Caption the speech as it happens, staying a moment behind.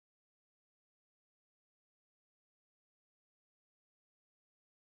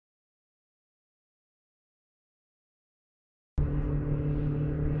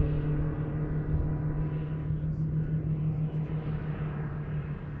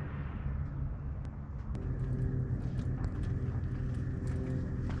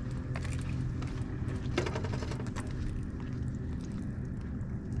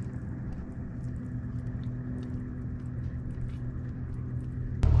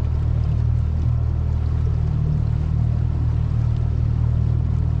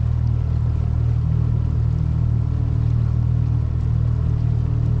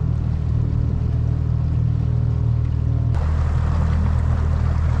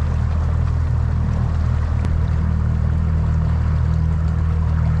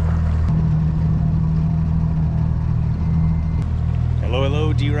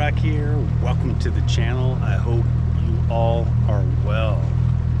back here. Welcome to the channel. I hope you all are well.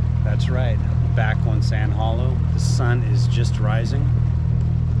 That's right, back on Sand Hollow. The sun is just rising,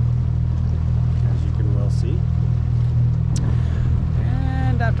 as you can well see.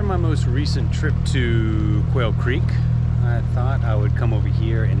 And after my most recent trip to Quail Creek, I thought I would come over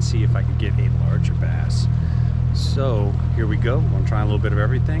here and see if I could get a larger bass. So here we go. I'm trying a little bit of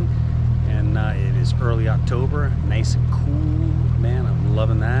everything. And it is early October, nice and cool. Man, I'm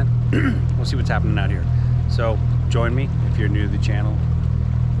loving that. We'll see what's happening out here. So join me if you're new to the channel.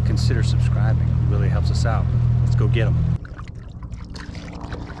 Consider subscribing. It really helps us out. Let's go get them.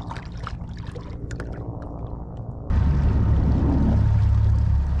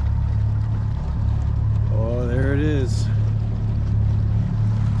 Oh, there it is.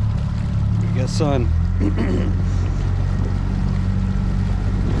 We got sun.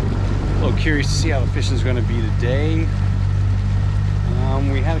 A little curious to see how the fishing is going to be today.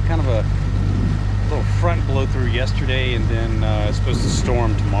 We had a kind of a little front blow through yesterday, and then it's supposed to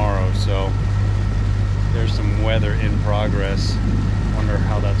storm tomorrow, so there's some weather in progress. Wonder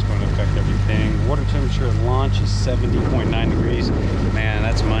how that's going to affect everything. Water temperature at launch is 70.9 degrees. Man,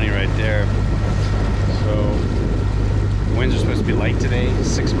 that's money right there. So winds are supposed to be light today,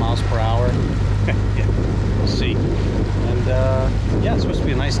 6 miles per hour. Yeah, we'll see. And yeah, it's supposed to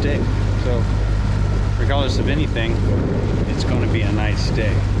be a nice day. So regardless of anything, it's going to be a nice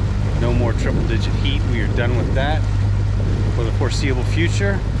day. No more triple digit heat. We are done with that for the foreseeable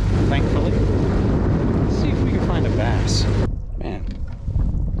future, thankfully. Let's see if we can find a bass. Man,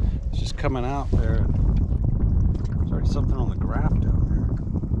 it's just coming out there. There's already something on the graph down there.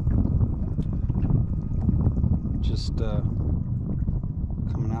 Just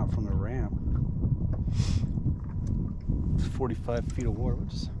coming out from the ramp. It's 45 feet of water. We'll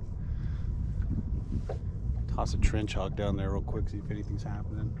just toss a trench hog down there real quick, see if anything's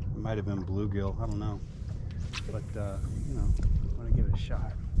happening. It might have been bluegill, I don't know. But, you know, I want to give it a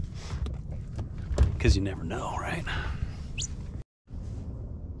shot. Because you never know, right?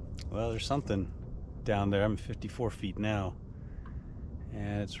 Well, there's something down there. I'm 54 feet now.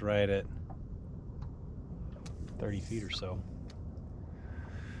 And it's right at 30 feet or so.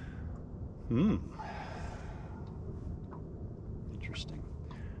 Interesting.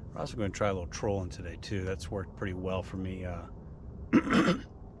 We're also going to try a little trolling today too. That's worked pretty well for me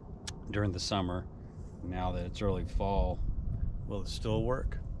during the summer. Now that it's early fall, will it still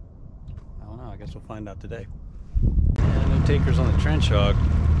work? I don't know. I guess we'll find out today. And no takers on the trench hog.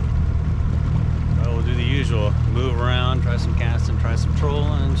 Well, we'll do the usual. Move around, try some casting, try some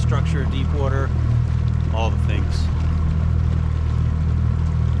trolling, structure, deep water, all the things.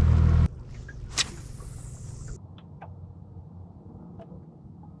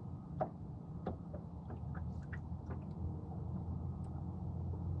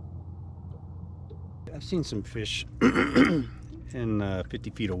 I've seen some fish in 50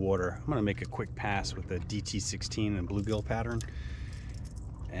 feet of water. I'm gonna make a quick pass with the DT16 and bluegill pattern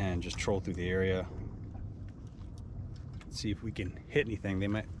and just troll through the area. See if we can hit anything. They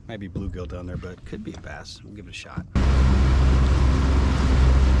might be bluegill down there, but it could be a bass. We'll give it a shot.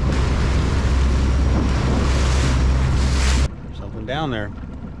 There's something down there.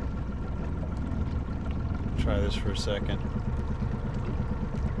 Try this for a second.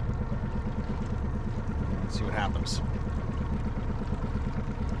 See what happens.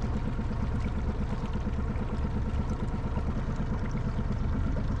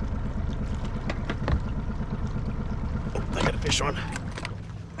 Oh, I got a fish on.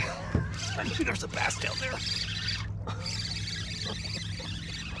 I knew there's a bass down there.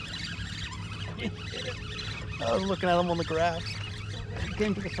 I was looking at him on the graph. He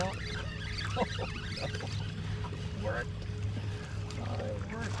came to the top. Oh, no. Worked. It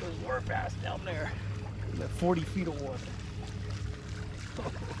worked. There's more bass down there. At 40 feet of water.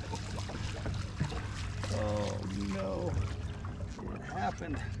 Oh no, it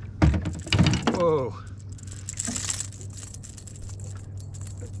happened. Whoa.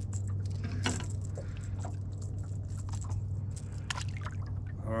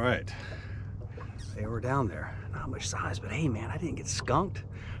 All right, they were down there. Not much size, but hey man, I didn't get skunked.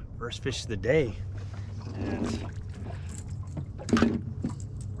 First fish of the day. And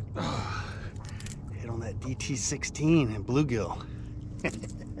on that DT16 and bluegill.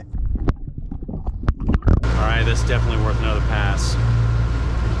 All right, that's definitely worth another pass.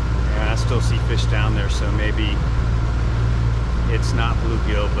 And I still see fish down there, so maybe it's not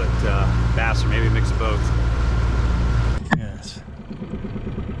bluegill, but bass, or maybe a mix of both. Yes.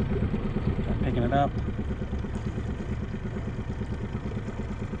 Picking it up.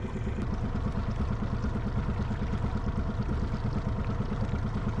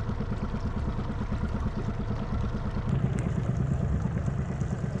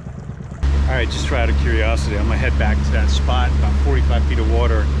 Alright, just out of curiosity, I'm gonna head back to that spot, about 45 feet of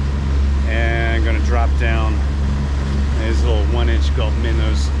water, and I'm gonna drop down these little 1-inch Gulf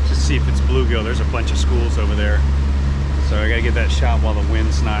minnows to see if it's bluegill. There's a bunch of schools over there, so I gotta get that shot while the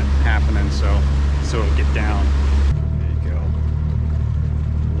wind's not happening, so it'll get down. There you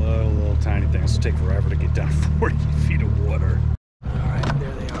go. Little tiny things. It'll take forever to get down 40 feet of water. Alright,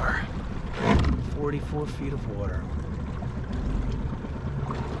 there they are. 44 feet of water.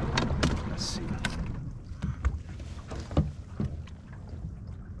 Let's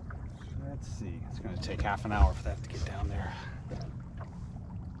see. It's going to take half an hour for that to get down there.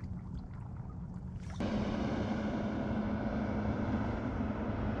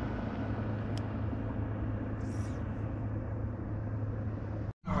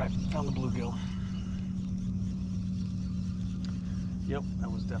 Alright, found the bluegill. Yep,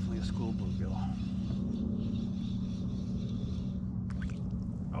 that was definitely a school bluegill.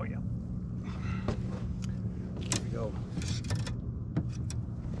 Oh yeah. Here we go.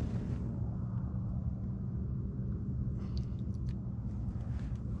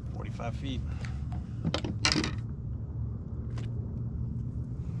 Feet.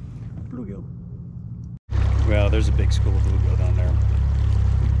 Bluegill. Well, there's a big school of bluegill down there.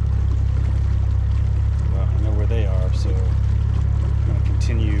 Well, I know where they are, so I'm going to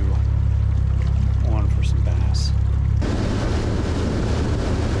continue on for some bass.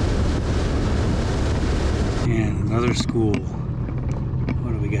 And another school.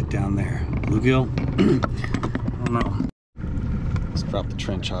 What do we got down there? Bluegill? I don't know. Let's drop the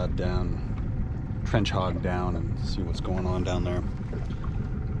trench hog down and see what's going on down there.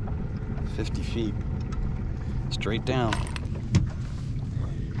 50 feet straight down.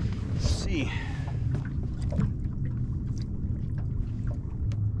 Let's see.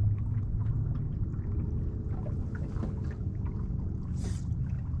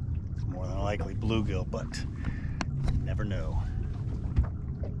 More than likely bluegill, but you never know.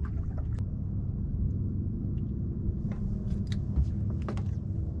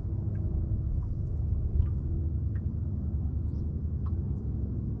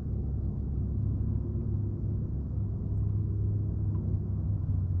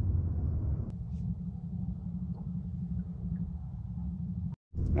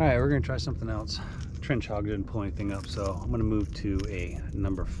 Alright, we're going to try something else. Trench hog didn't pull anything up, so I'm going to move to a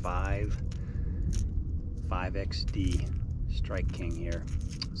number 5XD Strike King here.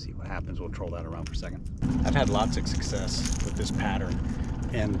 See what happens. We'll troll that around for a second. I've had lots of success with this pattern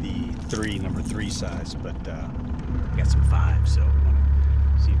and the number 3 size, but we got some 5, so we want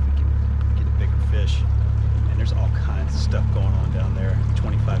to see if we can get a bigger fish. And there's all kinds of stuff going on down there.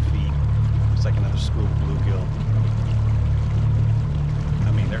 25 feet. It's like another school of bluegill.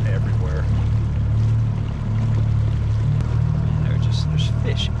 I mean, they're everywhere. And there's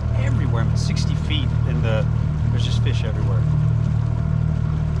fish everywhere. I'm at 60 feet and there's just fish everywhere.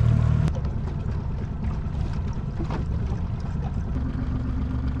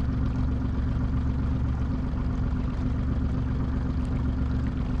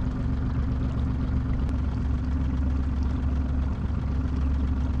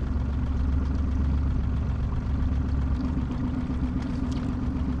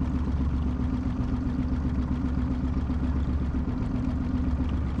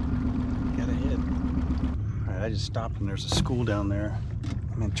 I just stopped and there's a school down there.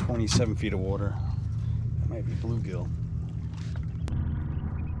 I'm in 27 feet of water. That might be bluegill.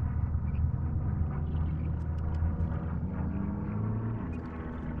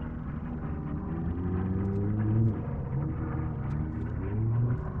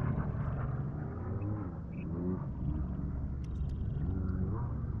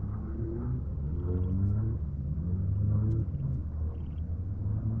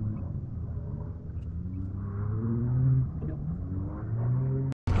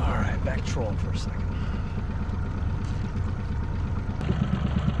 Back trolling for a second.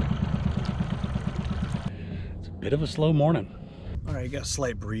 It's a bit of a slow morning. All right, got a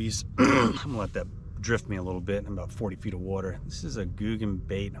slight breeze. I'm gonna let that drift me a little bit. I'm about 40 feet of water. This is a Googan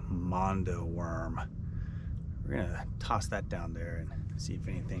Bait Mondo worm. We're gonna toss that down there and see if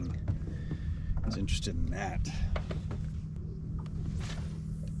anything is interested in that.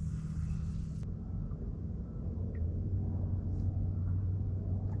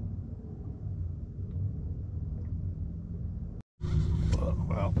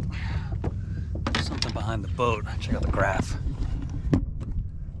 Well, there's something behind the boat. Check out the graph.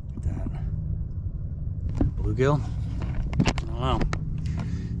 Look at that. Bluegill? I don't know.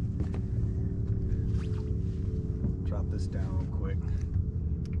 Drop this down real quick.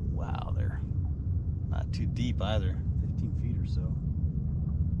 Wow, they're not too deep either. 15 feet or so.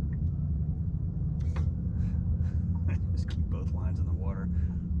 both lines in the water.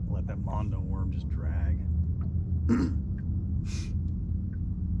 Let that Mondo worm just drag.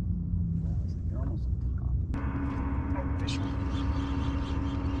 You're almost on top. Oh, fish one.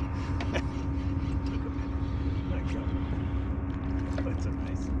 Took a minute. Let go. But it's a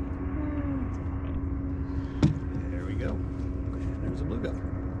nice. There we go. And there's a bluegill.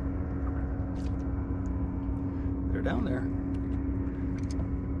 They're down there.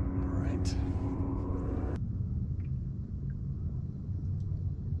 All right.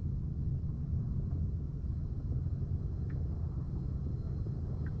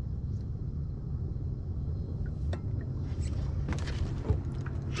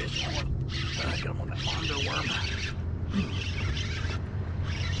 Fish one. I got him on that Mondo worm.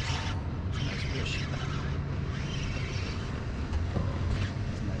 Nice fish.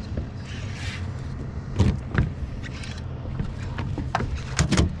 Nice fish.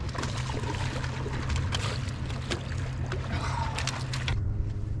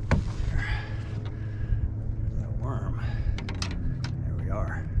 That worm. There we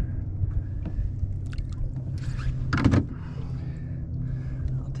are.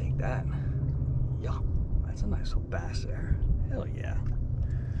 I'll take that. Yeah, that's a nice little bass there. Hell yeah.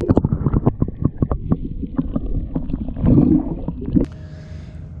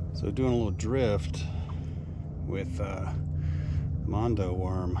 So doing a little drift with Mondo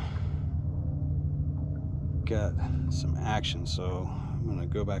worm. Got some action, so I'm gonna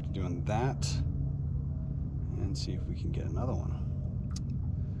go back to doing that and see if we can get another one,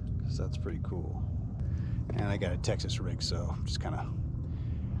 because that's pretty cool. And I got a Texas rig, so I'm just kind of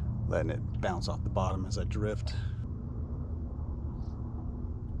letting it bounce off the bottom as I drift.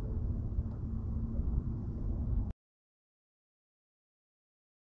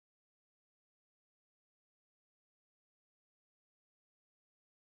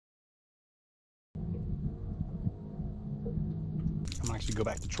 I'm gonna actually go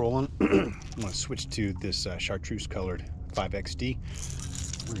back to trolling. I'm gonna switch to this chartreuse colored 5XD.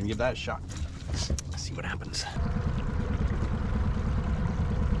 We're gonna give that a shot. Let's see what happens.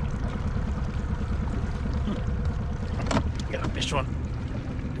 I got a fish one.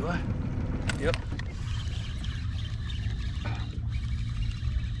 Do I? Yep.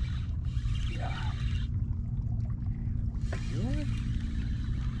 Yeah.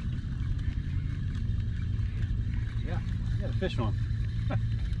 Yeah, I got a fish one.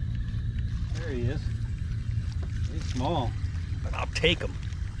 There he is. He's small, but I'll take him.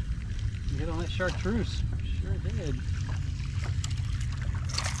 Get on that chartreuse. Sure did.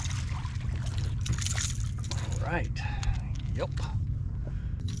 All right. Yep.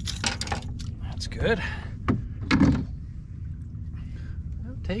 That's good.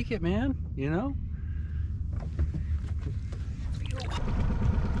 I'll take it, man. You know?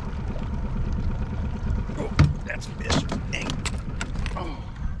 Oh, that's fish. Dang. Oh,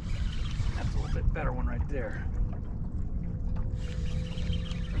 that's a little bit better one right there.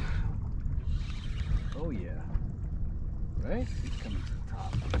 Oh yeah. Right? He's coming to the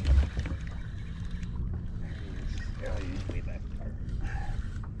top. There he is. Oh, he's way back there.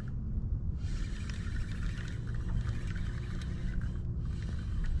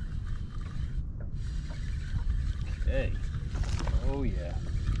 Okay. Oh yeah.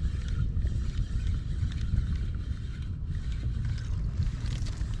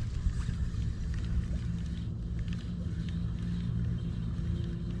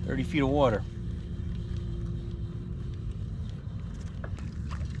 "30 feet of water."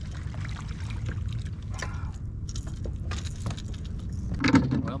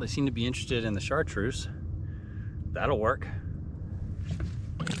 Well, they seem to be interested in the chartreuse. That'll work.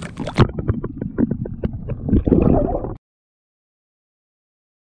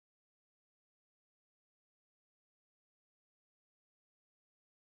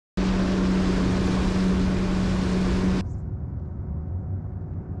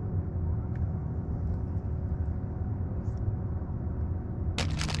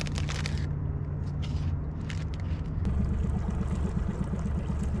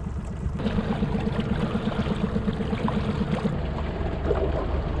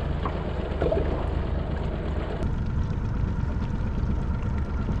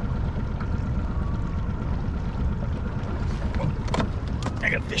 I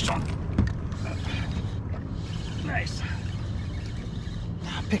got a fish on. Nice.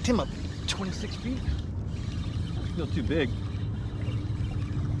 I picked him up 26 feet. Still too big.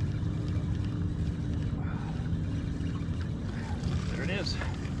 There it is.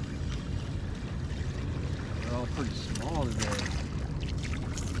 They're all pretty small today.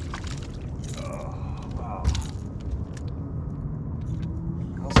 Oh, wow.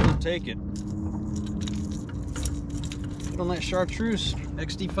 I'll still take it. on that chartreuse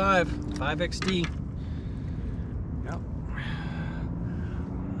XD5, 5XD. Yep.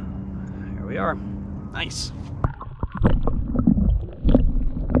 Here we are. Nice.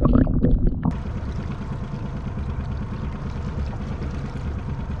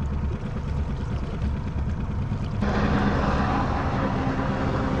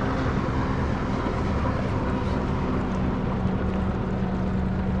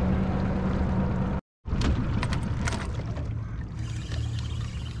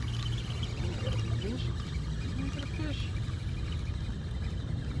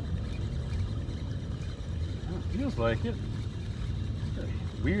 Feels like it.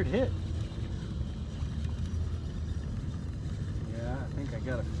 A weird hit. Yeah, I think I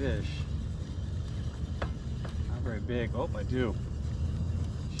got a fish. Not very big. Oh, I do.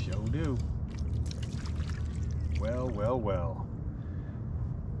 Sure do. Well, well, well.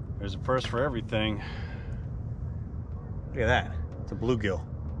 There's a first for everything. Look at that. It's a bluegill.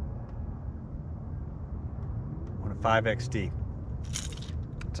 On a 5XD.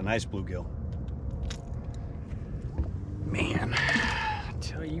 It's a nice bluegill. Man, I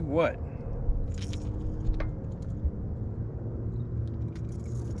tell you what.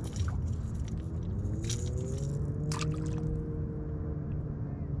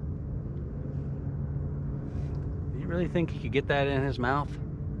 Do you really think he could get that in his mouth?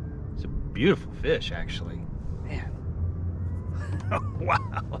 It's a beautiful fish, actually. Man. Wow,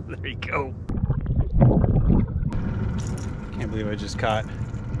 there you go. Can't believe I just caught a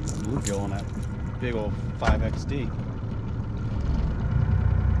bluegill on that big old 5XD.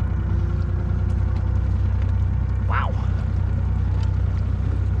 Wow.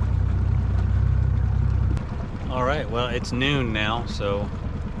 All right, well, it's noon now, so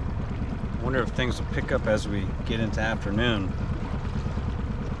I wonder if things will pick up as we get into afternoon.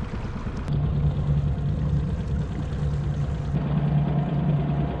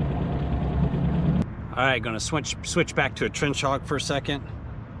 All right, gonna switch back to a trench hog for a second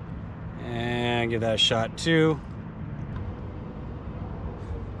and give that a shot too.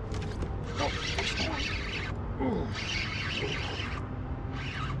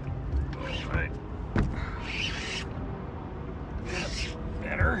 Right. That's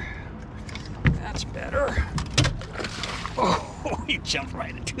better. That's better. Oh, you jumped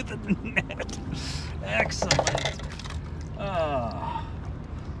right into the net. Excellent. Oh.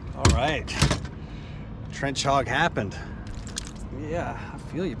 All right. Trench hog happened. Yeah, I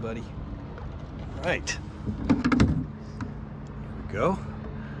feel you, buddy. All right. Here we go.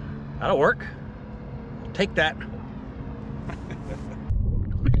 That'll work. Take that.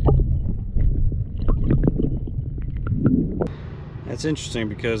 That's interesting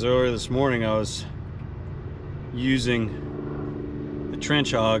because earlier this morning I was using the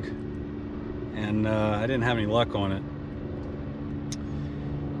trench hog and I didn't have any luck on it.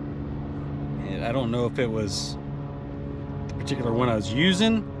 And I don't know if it was the particular one I was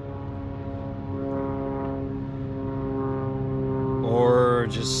using or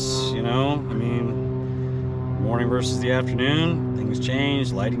just, you know, I mean, morning versus the afternoon, things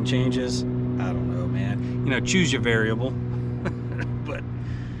change, lighting changes. I don't know, man. You know, choose your variable. But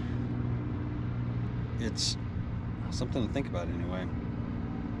it's something to think about anyway.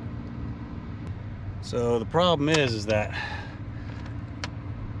 So the problem is that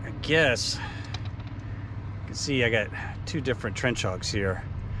I guess you can see I got two different trench hogs here.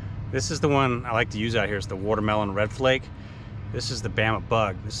 This is the one I like to use out here. It's the watermelon red flake. This is the Bama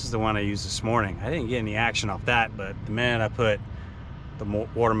bug. This is the one I used this morning. I didn't get any action off that, but the minute I put the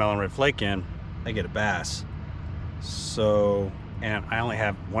watermelon red flake in, I get a bass. So, and I only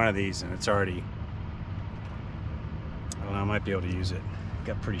have one of these and it's already, I don't know, I might be able to use it.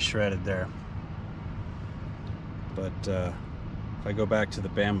 Got pretty shredded there. But if I go back to the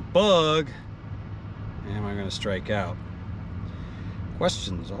Bama bug, am I gonna strike out?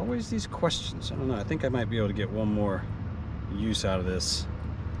 Questions, always these questions. I don't know, I think I might be able to get one more use out of this.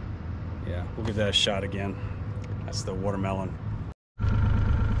 Yeah, we'll give that a shot again. That's the watermelon.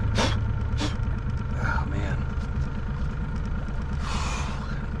 Oh man.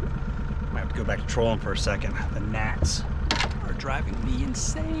 Might have to go back to trolling for a second. The gnats are driving me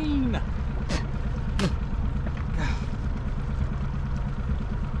insane.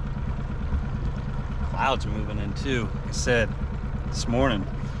 Clouds moving in too. Like I said this morning,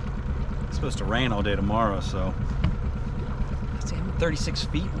 it's supposed to rain all day tomorrow, so let's see, I'm 36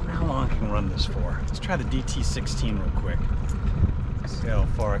 feet. I wonder how long I can run this for. Let's try the DT16 real quick. See how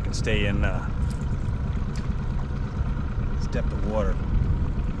far I can stay in this depth of water.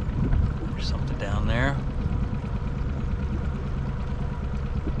 There's something down there.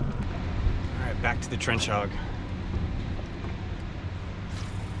 All right, back to the trench hog.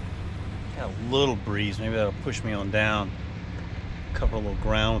 Got a little breeze. Maybe that'll push me on down. Cover a little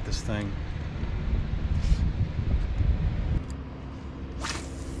ground with this thing.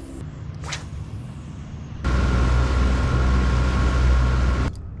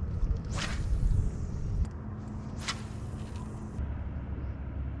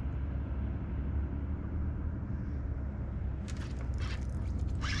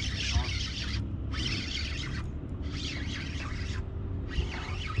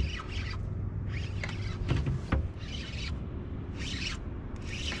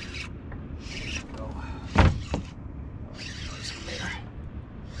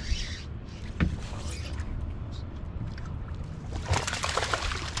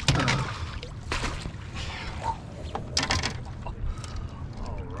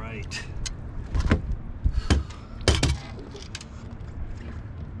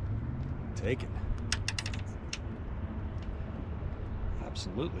 Take it.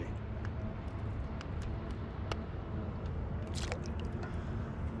 Absolutely.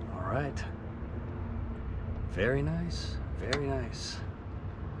 All right. Very nice. Very nice.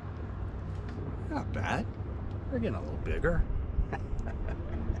 Not bad. They're getting a little bigger. All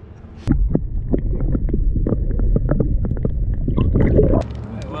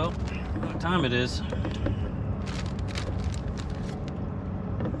right, well, what time it is?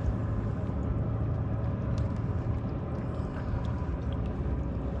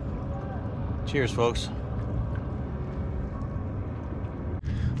 Cheers, folks. All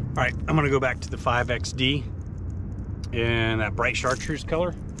right, I'm gonna go back to the 5XD in that bright chartreuse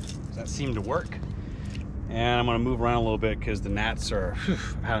color. That seemed to work. And I'm gonna move around a little bit because the gnats are,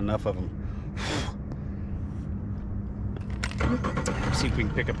 I've had enough of them. See if we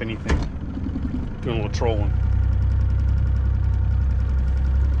can pick up anything. Doing a little trolling.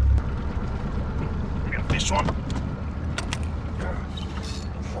 I got a fish on.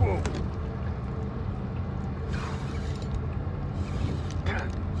 Whoa.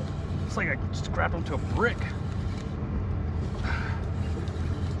 It's like I just grabbed onto a brick.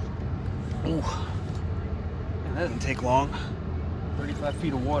 Oh, man, that didn't take long. 35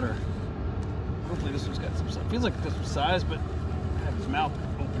 feet of water. Hopefully this one's got some size. Feels like this was size, but I have his mouth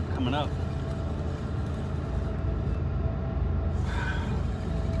open coming up.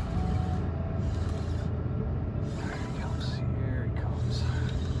 Here he comes. Here he comes.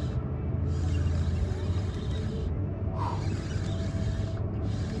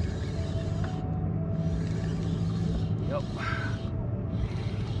 Yep.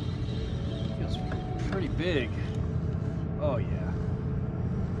 Feels pretty big. Oh yeah.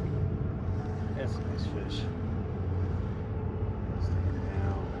 That's a nice fish. Stay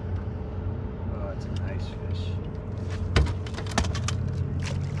down. Oh, it's a nice fish.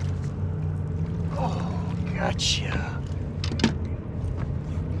 Oh, gotcha.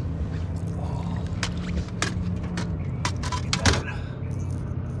 Oh. Look at that.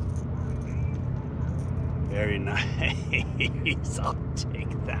 Very nice. I'll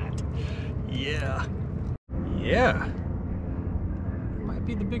take that. Yeah. Yeah. Might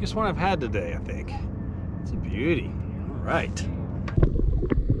be the biggest one I've had today, I think. It's a beauty. All right.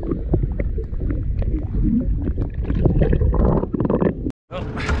 Well,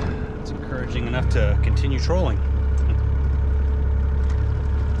 it's encouraging enough to continue trolling.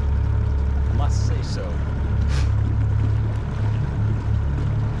 I must say so.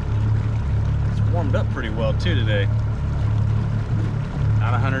 It's warmed up pretty well too today.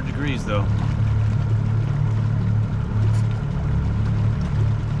 Not 100 degrees though.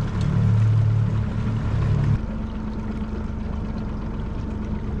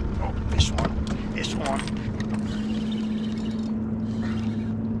 This one. This one?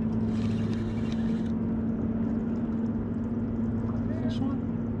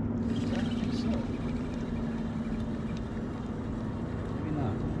 I think so. Maybe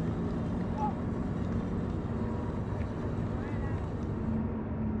not.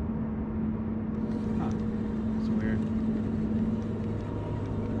 Huh. That's weird.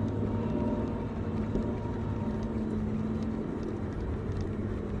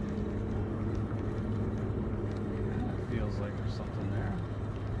 Feels like there's something there.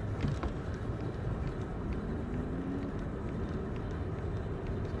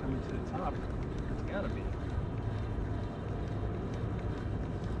 It's coming to the top. It's gotta be.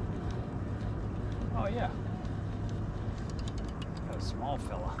 Oh yeah. Got a small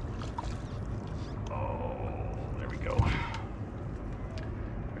fella. Oh, there we go.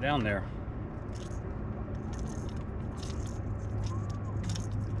 We're down there.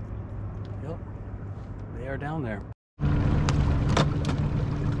 Yep. They are down there.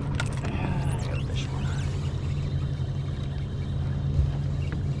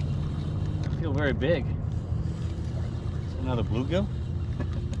 very big. Another bluegill.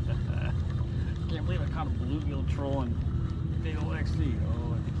 Can't believe I caught a bluegill trolling big old XC.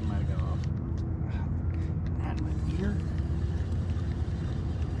 Oh, I think he might have got off. And my ear.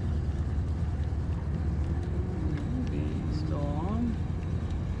 Maybe he's still on.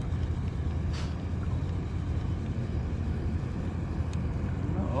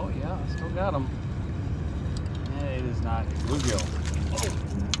 Oh yeah, I still got him. Yeah, it is not a bluegill. Oh,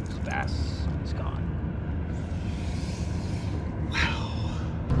 it's bass. It's gone.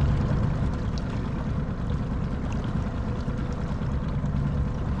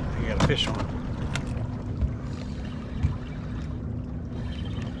 Fish on.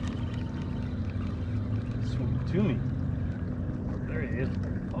 Swim to me. There he is,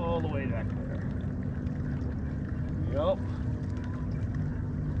 all the way back there. Yup.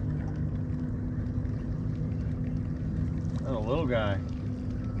 That's a little guy.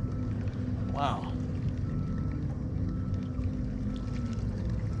 Wow.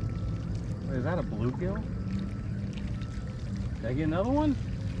 Wait, is that a bluegill? Did I get another one?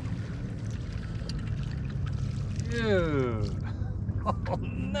 Dude, oh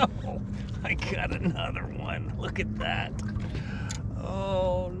no, I got another one. Look at that.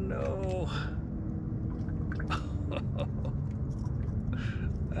 Oh no.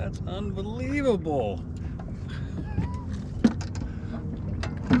 That's unbelievable.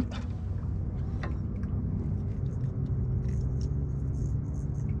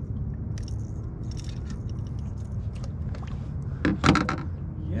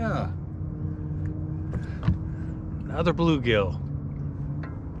 Yeah. Another bluegill.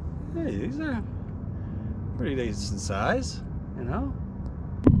 Hey, these are pretty decent size, you know?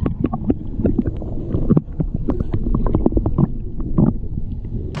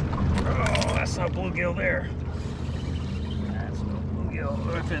 Oh, that's not bluegill there. That's no bluegill.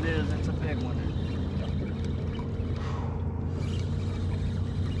 Or if it is, it's a big one.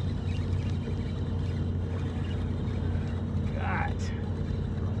 God.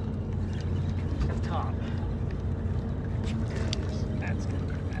 Up top. That's gonna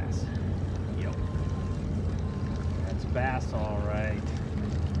be bass. Yep. That's bass, all right.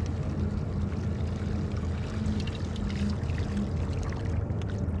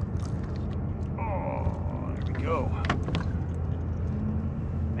 Oh, there we go.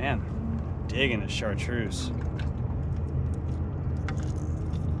 Man, digging a chartreuse.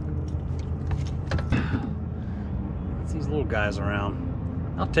 What's these little guys around?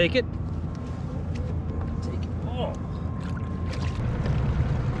 I'll take it. Take it. Oh.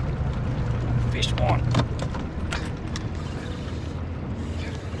 Fish on.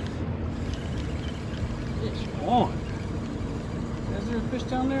 Fish on. Is there a fish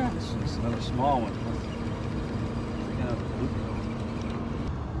down there? It's another small one. Another bluegill.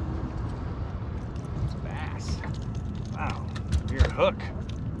 It's bass. Wow. Weird hook.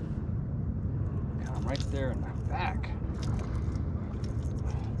 Got him right there in the back.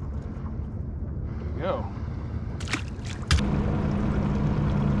 There we go.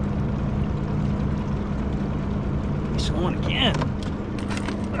 One again.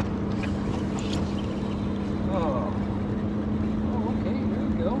 Oh, okay, there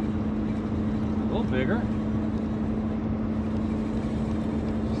we go. A little bigger.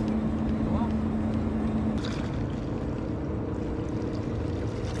 Well.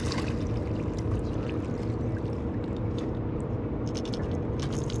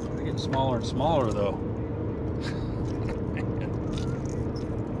 They're getting smaller and smaller though.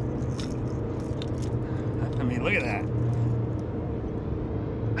 I mean, look at that.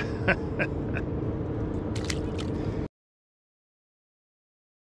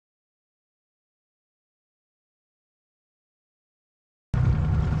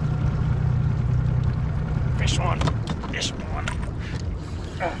 Fish on. Fish on.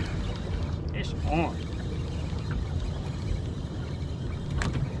 Fish on.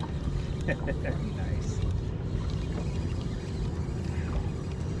 Nice.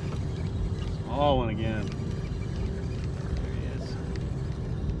 Small one again. There he is.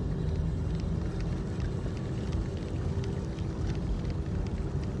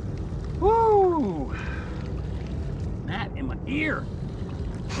 Woo! That in my ear.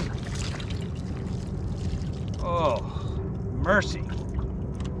 Oh, mercy.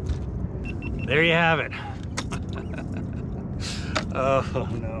 There you have it. Oh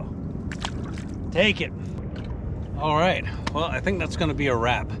no. Take it. All right, well, I think that's gonna be a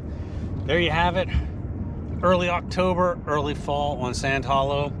wrap. There you have it. Early October, early fall on Sand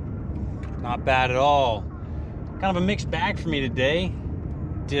Hollow. Not bad at all. Kind of a mixed bag for me today.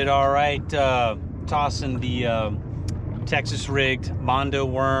 Did all right tossing the Texas rigged Mondo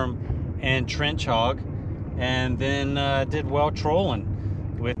worm and trench hog, and then did well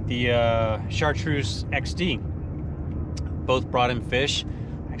trolling with the Chartreuse XD. Both brought in fish.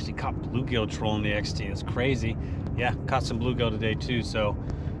 Actually caught bluegill trolling the XD. It's crazy. Yeah, caught some bluegill today too, so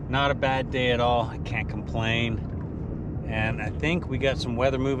not a bad day at all. I can't complain. And I think we got some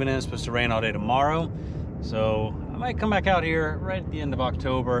weather moving in. It's supposed to rain all day tomorrow, so I might come back out here right at the end of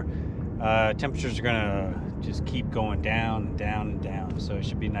October. Temperatures are gonna just keep going down and down and down, so it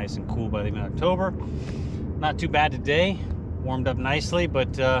should be nice and cool by the end of October. Not too bad today, warmed up nicely,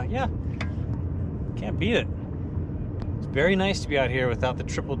 but yeah, can't beat it. It's very nice to be out here without the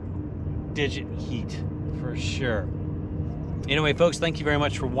triple-digit heat, for sure. Anyway, folks, thank you very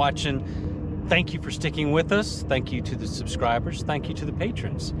much for watching. Thank you for sticking with us. Thank you to the subscribers. Thank you to the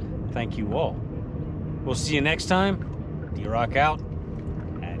patrons. Thank you all. We'll see you next time. D-Rock out.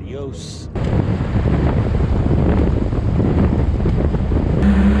 Adios.